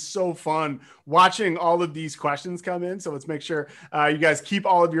has been so fun watching all of these questions come in. So let's make sure you guys keep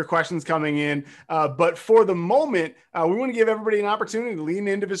all of your questions coming in. But for the moment, we want to give everybody an opportunity to lean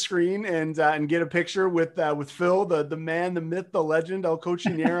into the screen and get a picture with Phil, the man, the myth, the legend, El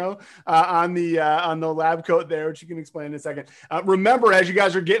Cocinero, on the lab coat there, which you can explain in a second. Remember, as you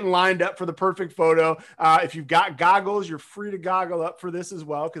guys are getting lined up for the perfect photo, if you've got goggles, you're free to goggle up for this as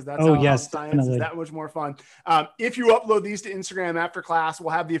well, because that's how science definitely is that much more fun. If you upload these to Instagram after class,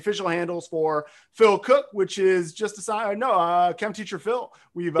 we'll have the official handles for Phil Cook, which is just a sign. No, Chem Teacher Phil.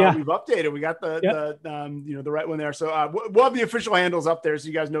 We've updated. We got the right one there. So we'll have the official handles up there, so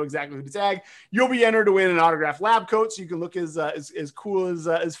you guys know exactly who to tag. You'll be entered to win an autographed lab coat, so you can look as cool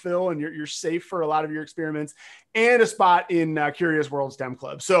as Phil, and you're safe for a lot of your experiments, and a spot in Curious World STEM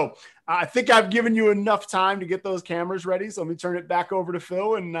Club. So I think I've given you enough time to get those cameras ready. So let me turn it back over to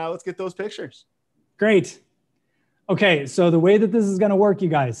Phil, and let's get those pictures. Great. Okay, so the way that this is going to work, you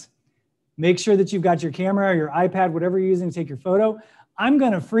guys, make sure that you've got your camera, your iPad, whatever you're using to take your photo. I'm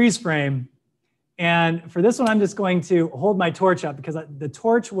going to freeze frame. And for this one, I'm just going to hold my torch up, because the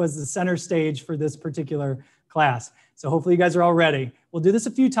torch was the center stage for this particular class. So hopefully you guys are all ready. We'll do this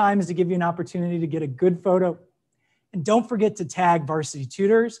a few times to give you an opportunity to get a good photo. And don't forget to tag Varsity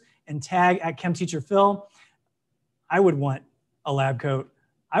Tutors and tag at Chem Teacher Phil. I would want a lab coat.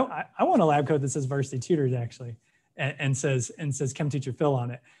 I want a lab coat that says Varsity Tutors, actually, and says Chem Teacher Phil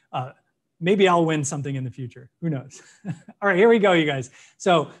on it. Maybe I'll win something in the future. Who knows? All right, here we go, you guys.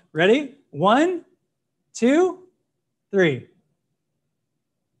 So ready? 1, 2, 3.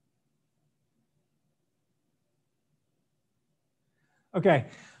 Okay.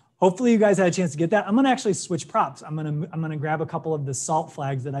 Hopefully you guys had a chance to get that. I'm going to actually switch props. I'm going to grab a couple of the salt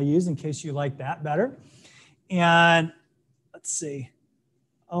flags that I use in case you like that better. And let's see.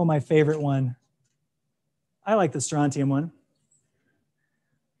 Oh, my favorite one. I like the strontium one.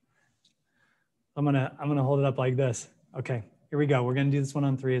 I'm going to hold it up like this. Okay, here we go. We're going to do this one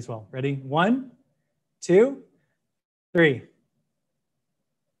on 3 as well. Ready? 1, 2, 3.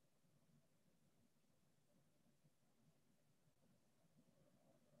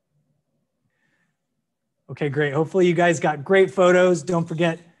 Okay, great. Hopefully you guys got great photos. Don't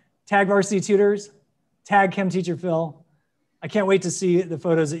forget, tag Varsity Tutors, tag Chem Teacher Phil. I can't wait to see the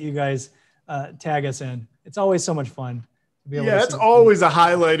photos that you guys tag us in. It's always so much fun. Yeah, that's always a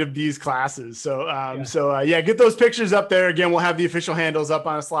highlight of these classes. So, get those pictures up there. Again, we'll have the official handles up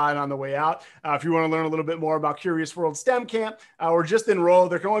on a slide on the way out. If you want to learn a little bit more about Curious World STEM Camp, or just enroll,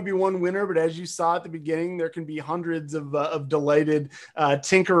 there can only be one winner. But as you saw at the beginning, there can be hundreds of delighted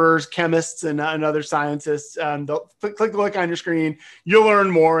tinkerers, chemists, and other scientists. Click the link on your screen. You'll learn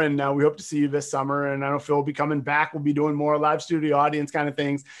more, and we hope to see you this summer. And I know Phil will be coming back. We'll be doing more live studio audience kind of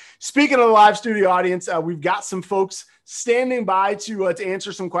things. Speaking of the live studio audience, we've got some folks standing by to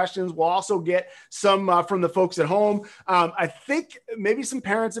answer some questions. We'll also get some from the folks at home. I think maybe some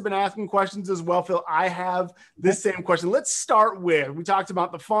parents have been asking questions as well. Phil, I have this same question. Let's start with, we talked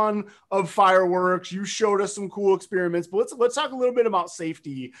about the fun of fireworks. You showed us some cool experiments, but let's talk a little bit about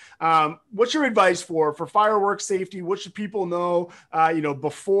safety. What's your advice for fireworks safety? What should people know,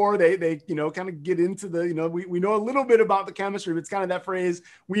 before they kind of get into the, we know a little bit about the chemistry, but it's kind of that phrase,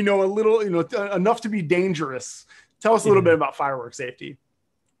 we know a little, enough to be dangerous. Tell us a little bit about fireworks safety.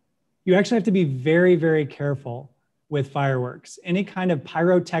 You actually have to be very, very careful with fireworks. Any kind of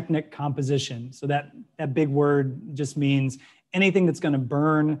pyrotechnic composition. So that big word just means anything that's going to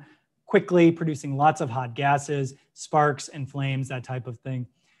burn quickly, producing lots of hot gases, sparks and flames, that type of thing.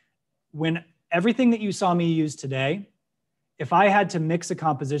 When everything that you saw me use today, if I had to mix a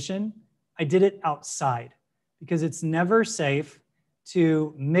composition, I did it outside because it's never safe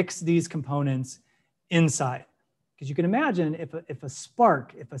to mix these components inside. Because you can imagine if a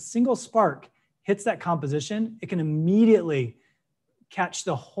single spark hits that composition, it can immediately catch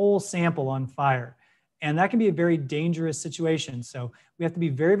the whole sample on fire. And that can be a very dangerous situation. So we have to be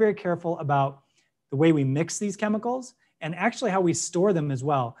very, very careful about the way we mix these chemicals and actually how we store them as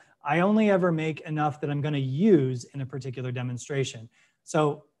well. I only ever make enough that I'm going to use in a particular demonstration.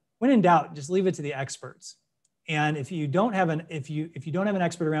 So when in doubt, just leave it to the experts. And if you don't have an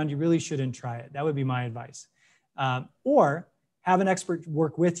expert around, you really shouldn't try it. That would be my advice. Or have an expert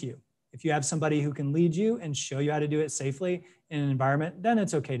work with you. If you have somebody who can lead you and show you how to do it safely in an environment, then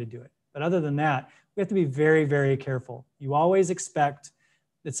it's okay to do it. But other than that, we have to be very, very careful. You always expect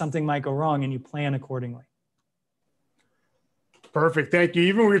that something might go wrong and you plan accordingly. Perfect. Thank you.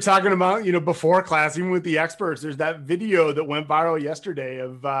 Even we were talking about, before class, even with the experts, there's that video that went viral yesterday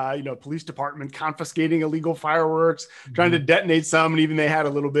of, police department confiscating illegal fireworks, trying to detonate some, and even they had a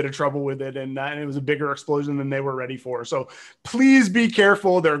little bit of trouble with it. And it was a bigger explosion than they were ready for. So please be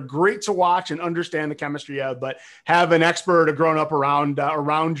careful. They're great to watch and understand the chemistry of, but have an expert, a grown up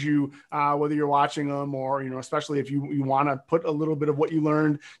around you, whether you're watching them or, especially if you want to put a little bit of what you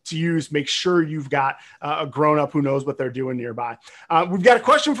learned to use, make sure you've got a grown up who knows what they're doing nearby. We've got a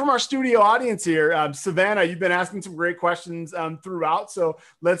question from our studio audience here. Savannah, you've been asking some great questions throughout. So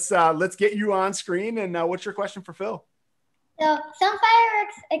let's get you on screen. And what's your question for Phil? So some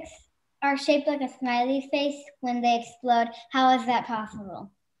fireworks are shaped like a smiley face when they explode. How is that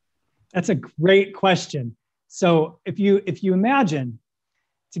possible? That's a great question. So if you imagine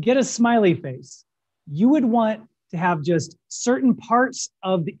to get a smiley face, you would want to have just certain parts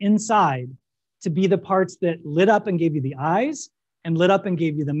of the inside to be the parts that lit up and gave you the eyes and lit up and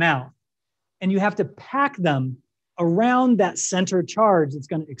gave you the mouth. And you have to pack them around that center charge that's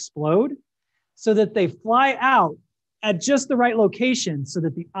going to explode so that they fly out at just the right location so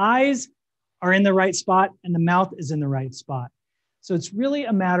that the eyes are in the right spot and the mouth is in the right spot. So it's really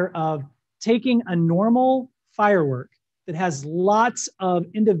a matter of taking a normal firework that has lots of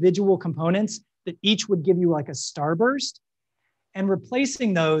individual components that each would give you like a starburst and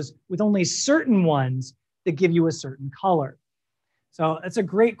replacing those with only certain ones that give you a certain color. So that's a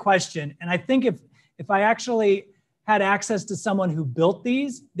great question. And I think if I actually had access to someone who built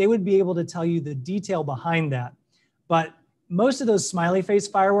these, they would be able to tell you the detail behind that. But most of those smiley face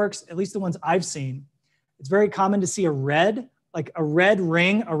fireworks, at least the ones I've seen, it's very common to see a red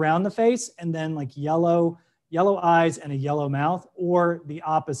ring around the face and then like yellow eyes and a yellow mouth, or the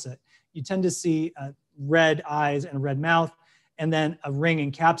opposite. You tend to see red eyes and a red mouth and then a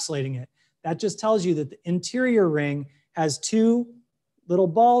ring encapsulating it. That just tells you that the interior ring has two little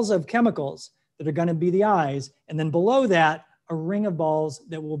balls of chemicals that are going to be the eyes. And then below that, a ring of balls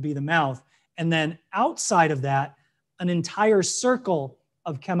that will be the mouth. And then outside of that, an entire circle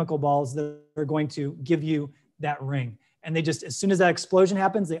of chemical balls that are going to give you that ring. And they just, as soon as that explosion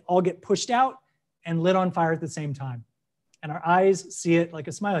happens, they all get pushed out and lit on fire at the same time. And our eyes see it like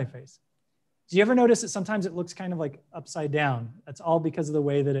a smiley face. Do you ever notice that sometimes it looks kind of like upside down? That's all because of the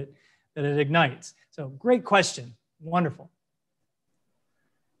way that it ignites. So great question. Wonderful.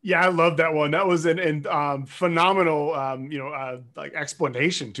 Yeah, I love that one. That was an phenomenal, like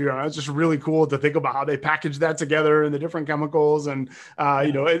explanation too. It's just really cool to think about how they package that together and the different chemicals, and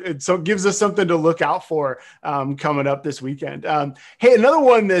so it gives us something to look out for coming up this weekend. Hey, another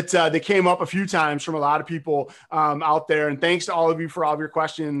one that came up a few times from a lot of people out there, and thanks to all of you for all of your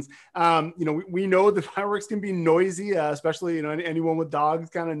questions. We know the fireworks can be noisy, especially anyone with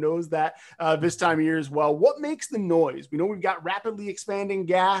dogs kind of knows that this time of year as well. What makes the noise? We know we've got rapidly expanding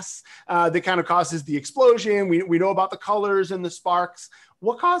gas that kind of causes the explosion. We know about the colors and the sparks.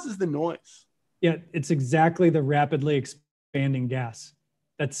 What causes the noise? Yeah, it's exactly the rapidly expanding gas.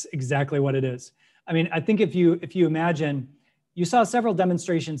 That's exactly what it is. I mean, I think if you imagine, you saw several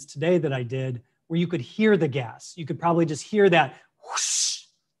demonstrations today that I did where you could hear the gas. You could probably just hear that whoosh.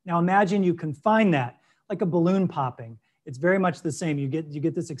 Now imagine you confine that like a balloon popping. It's very much the same. You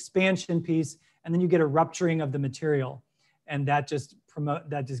get this expansion piece, and then you get a rupturing of the material. And that just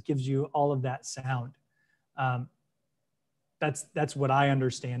gives you all of that sound. That's what I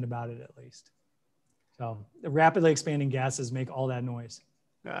understand about it, at least. So the rapidly expanding gases make all that noise.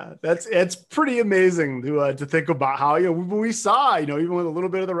 It's pretty amazing to think about how, we saw, even with a little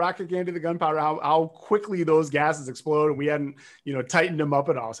bit of the rocket candy, the gunpowder, how quickly those gases explode, and we hadn't, tightened them up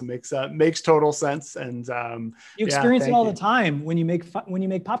at all. So it makes total sense. And you experience it all the time when you make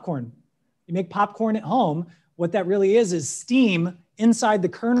popcorn. You make popcorn at home. What that really is steam inside the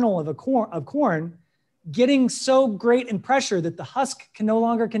kernel of corn getting so great in pressure that the husk can no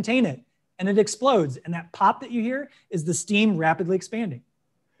longer contain it, and it explodes. And that pop that you hear is the steam rapidly expanding.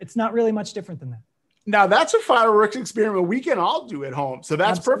 It's not really much different than that. Now, that's a fireworks experiment we can all do at home. So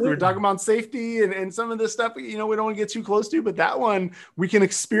that's Absolutely. perfect. We're talking about safety and some of this stuff, we don't want to get too close to, but that one, we can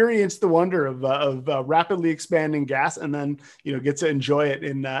experience the wonder of rapidly expanding gas, and then, get to enjoy it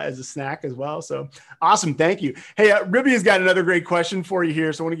as a snack as well. So awesome. Thank you. Hey, Ribby has got another great question for you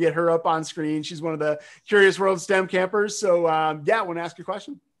here. So I want to get her up on screen. She's one of the Curious World STEM campers. So I want to ask your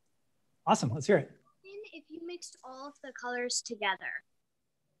question. Awesome. Let's hear it. If you mixed all of the colors together.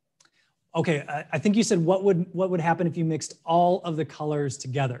 Okay, I think you said what would happen if you mixed all of the colors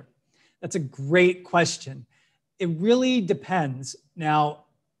together? That's a great question. It really depends. Now,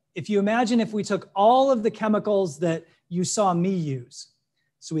 if you imagine if we took all of the chemicals that you saw me use,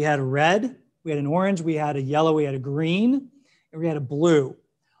 so we had a red, we had an orange, we had a yellow, we had a green, and we had a blue.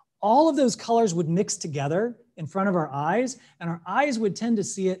 All of those colors would mix together in front of our eyes, and our eyes would tend to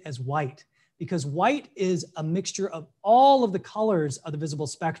see it as white, because white is a mixture of all of the colors of the visible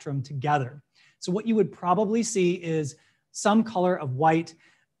spectrum together. So what you would probably see is some color of white.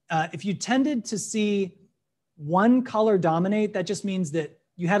 If you tended to see one color dominate, that just means that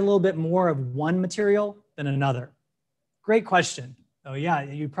you had a little bit more of one material than another. Great question. Oh yeah,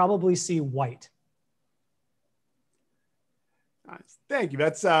 you'd probably see white. Nice. Thank you.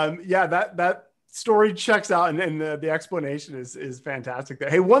 That's that story checks out, and the explanation is fantastic there.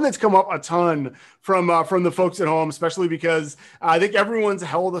 Hey, one that's come up a ton from the folks at home, especially because I think everyone's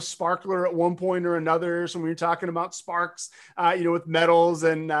held a sparkler at one point or another. So when you're talking about sparks, with metals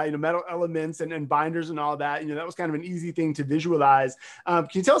and metal elements and binders and all that, that was kind of an easy thing to visualize. Can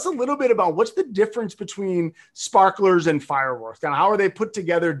you tell us a little bit about what's the difference between sparklers and fireworks? Kind of how are they put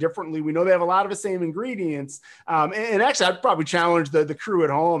together differently? We know they have a lot of the same ingredients, and actually I'd probably challenge the crew at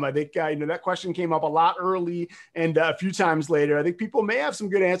home. I think that question came up a lot early and a few times later. I think people may have some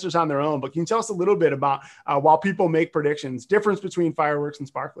good answers on their own, but can you tell us a little bit about while people make predictions, difference between fireworks and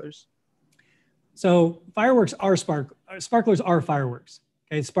sparklers? So fireworks are sparklers are fireworks.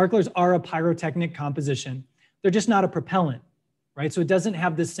 Okay, sparklers are a pyrotechnic composition. They're just not a propellant, right? So it doesn't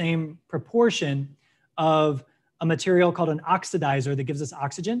have the same proportion of a material called an oxidizer that gives us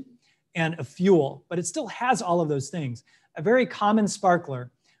oxygen and a fuel, but it still has all of those things. A very common sparkler,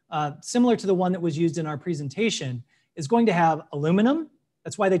 similar to the one that was used in our presentation, is going to have aluminum.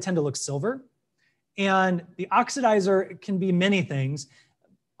 That's why they tend to look silver. And the oxidizer can be many things.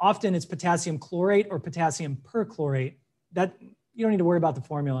 Often it's potassium chlorate or potassium perchlorate. That you don't need to worry about the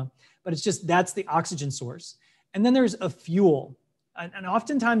formula, but it's just that's the oxygen source. And then there's a fuel. And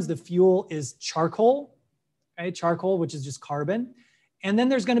oftentimes the fuel is charcoal, okay? Charcoal, which is just carbon. And then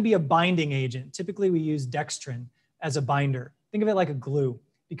there's going to be a binding agent. Typically we use dextrin as a binder. Think of it like a glue,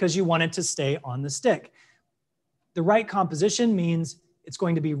 because you want it to stay on the stick. The right composition means it's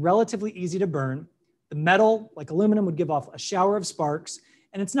going to be relatively easy to burn. The metal, like aluminum, would give off a shower of sparks,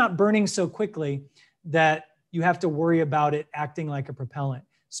 and it's not burning so quickly that you have to worry about it acting like a propellant.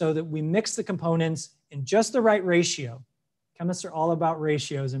 So that we mix the components in just the right ratio. Chemists are all about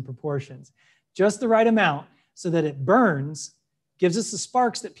ratios and proportions. Just the right amount so that it burns, gives us the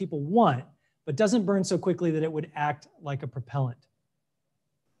sparks that people want, but doesn't burn so quickly that it would act like a propellant.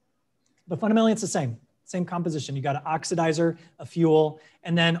 But fundamentally, it's the same composition. You got an oxidizer, a fuel,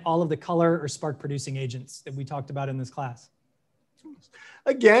 and then all of the color or spark producing agents that we talked about in this class.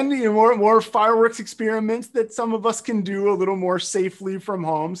 Again, more fireworks experiments that some of us can do a little more safely from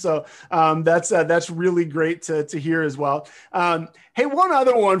home. So that's really great to hear as well. Hey, one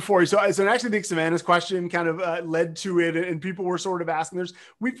other one for you. So I actually think Savannah's question kind of led to it, and people were sort of asking.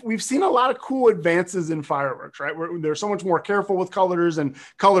 We've seen a lot of cool advances in fireworks, right? Where they're so much more careful with colors and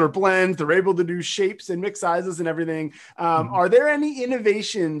color blends. They're able to do shapes and mix sizes and everything. Are there any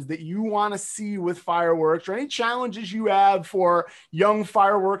innovations that you want to see with fireworks, or any challenges you have for young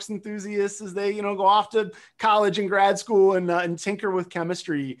fireworks enthusiasts as they go off to college and grad school and tinker with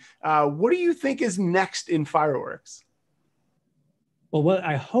chemistry? What do you think is next in fireworks? Well, what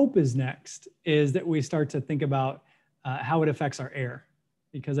I hope is next is that we start to think about how it affects our air.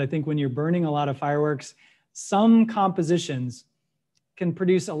 Because I think when you're burning a lot of fireworks, some compositions can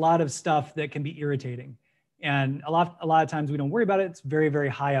produce a lot of stuff that can be irritating. And a lot of times we don't worry about it. It's very, very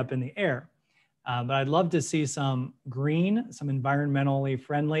high up in the air. But I'd love to see some green, some environmentally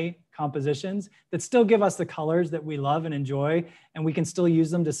friendly compositions that still give us the colors that we love and enjoy, and we can still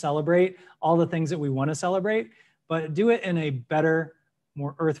use them to celebrate all the things that we want to celebrate, but do it in a better,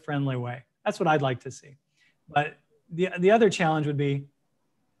 more earth-friendly way. That's what I'd like to see. But the other challenge would be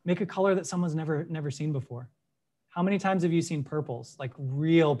make a color that someone's never seen before. How many times have you seen purples, like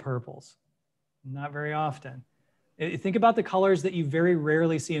real purples? Not very often. Think about the colors that you very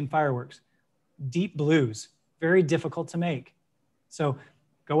rarely see in fireworks. Deep blues, very difficult to make. So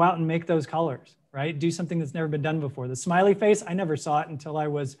go out and make those colors, right? Do something that's never been done before. The smiley face, I never saw it until I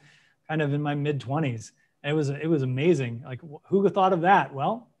was kind of in my mid-20s. It was amazing. Like, who thought of that?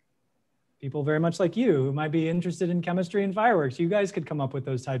 Well, people very much like you who might be interested in chemistry and fireworks. You guys could come up with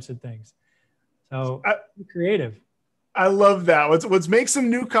those types of things. So be creative. I love that. Let's make some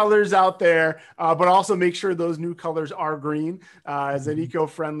new colors out there, but also make sure those new colors are green as an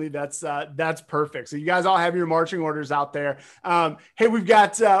eco-friendly. That's perfect. So you guys all have your marching orders out there. Hey, we've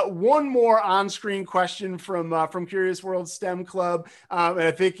got one more on-screen question from Curious World STEM Club, and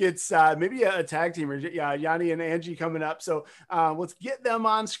I think it's maybe a tag teamer, Yanni and Angie coming up. So let's get them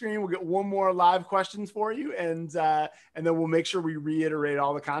on screen. We'll get one more live questions for you, and then we'll make sure we reiterate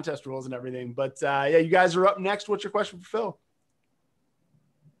all the contest rules and everything. But yeah, you guys are up next. What's your question? Phil.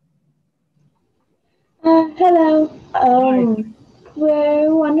 Hello.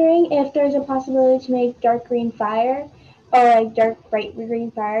 We're wondering if there's a possibility to make dark green fire or like dark bright green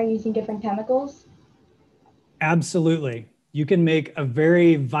fire using different chemicals. Absolutely. You can make a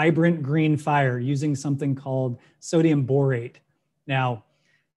very vibrant green fire using something called sodium borate. Now,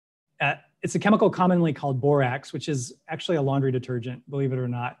 it's a chemical commonly called borax, which is actually a laundry detergent, believe it or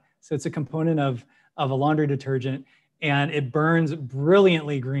not. So it's a component of a laundry detergent, and it burns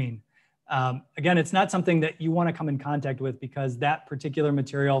brilliantly green. Again, it's not something that you want to come in contact with because that particular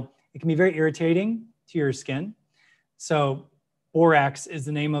material, it can be very irritating to your skin. So borax is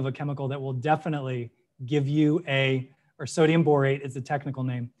the name of a chemical that will definitely give you or sodium borate is the technical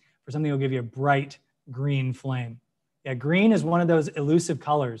name for something that will give you a bright green flame. Yeah, green is one of those elusive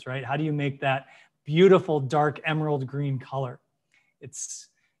colors, right? How do you make that beautiful dark emerald green color?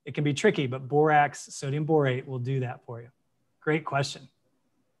 It can be tricky, but borax, sodium borate will do that for you. Great question.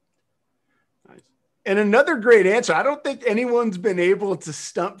 Nice. And another great answer. I don't think anyone's been able to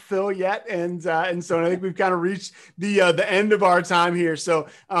stump Phil yet, and so I think we've kind of reached the end of our time here. So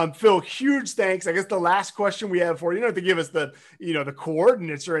Phil, huge thanks. I guess the last question we have for you, don't have to give us the the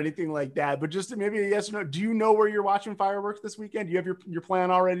coordinates or anything like that, but just maybe a yes or no. Do you know where you're watching fireworks this weekend? Do you have your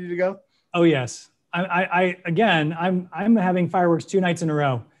plan all ready to go? Oh yes. I'm having fireworks 2 nights in a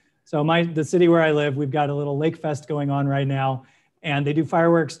row. So the city where I live, we've got a little lake fest going on right now, and they do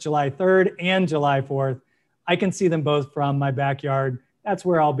fireworks July 3rd and July 4th. I can see them both from my backyard. That's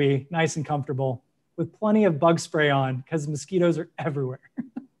where I'll be, nice and comfortable, with plenty of bug spray on because mosquitoes are everywhere.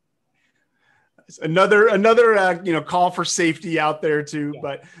 Another call for safety out there too. Yeah.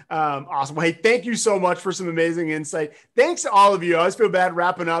 But awesome. Well, hey, thank you so much for some amazing insight. Thanks to all of you. I always feel bad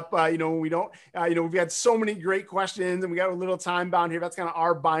wrapping up. When we don't, we've had so many great questions and we got a little time bound here. That's kind of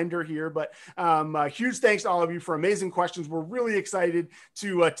our binder here. But huge thanks to all of you for amazing questions. We're really excited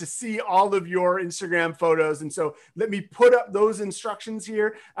to see all of your Instagram photos. And so let me put up those instructions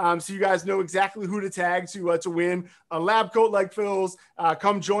here so you guys know exactly who to tag to win a lab coat like Phil's.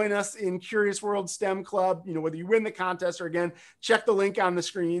 Come join us in Curious World STEM Club. Whether you win the contest or again, check the link on the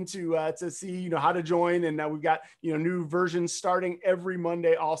screen to see how to join. And we've got new versions starting every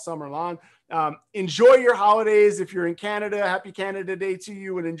Monday all summer long. Enjoy your holidays. If you're in Canada, happy Canada Day to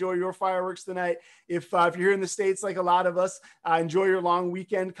you, and enjoy your fireworks tonight. If you're here in the States, like a lot of us, enjoy your long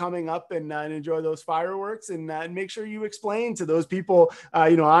weekend coming up and enjoy those fireworks, and make sure you explain to those people,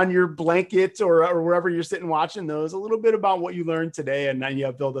 on your blanket or wherever you're sitting watching those, a little bit about what you learned today, and you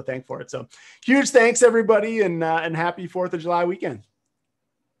have Bill to thank for it. So huge thanks everybody, and happy 4th of July weekend.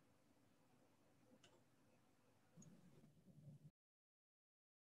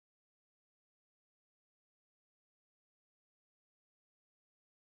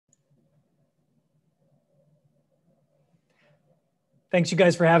 Thanks you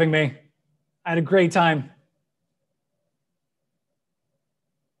guys for having me. I had a great time.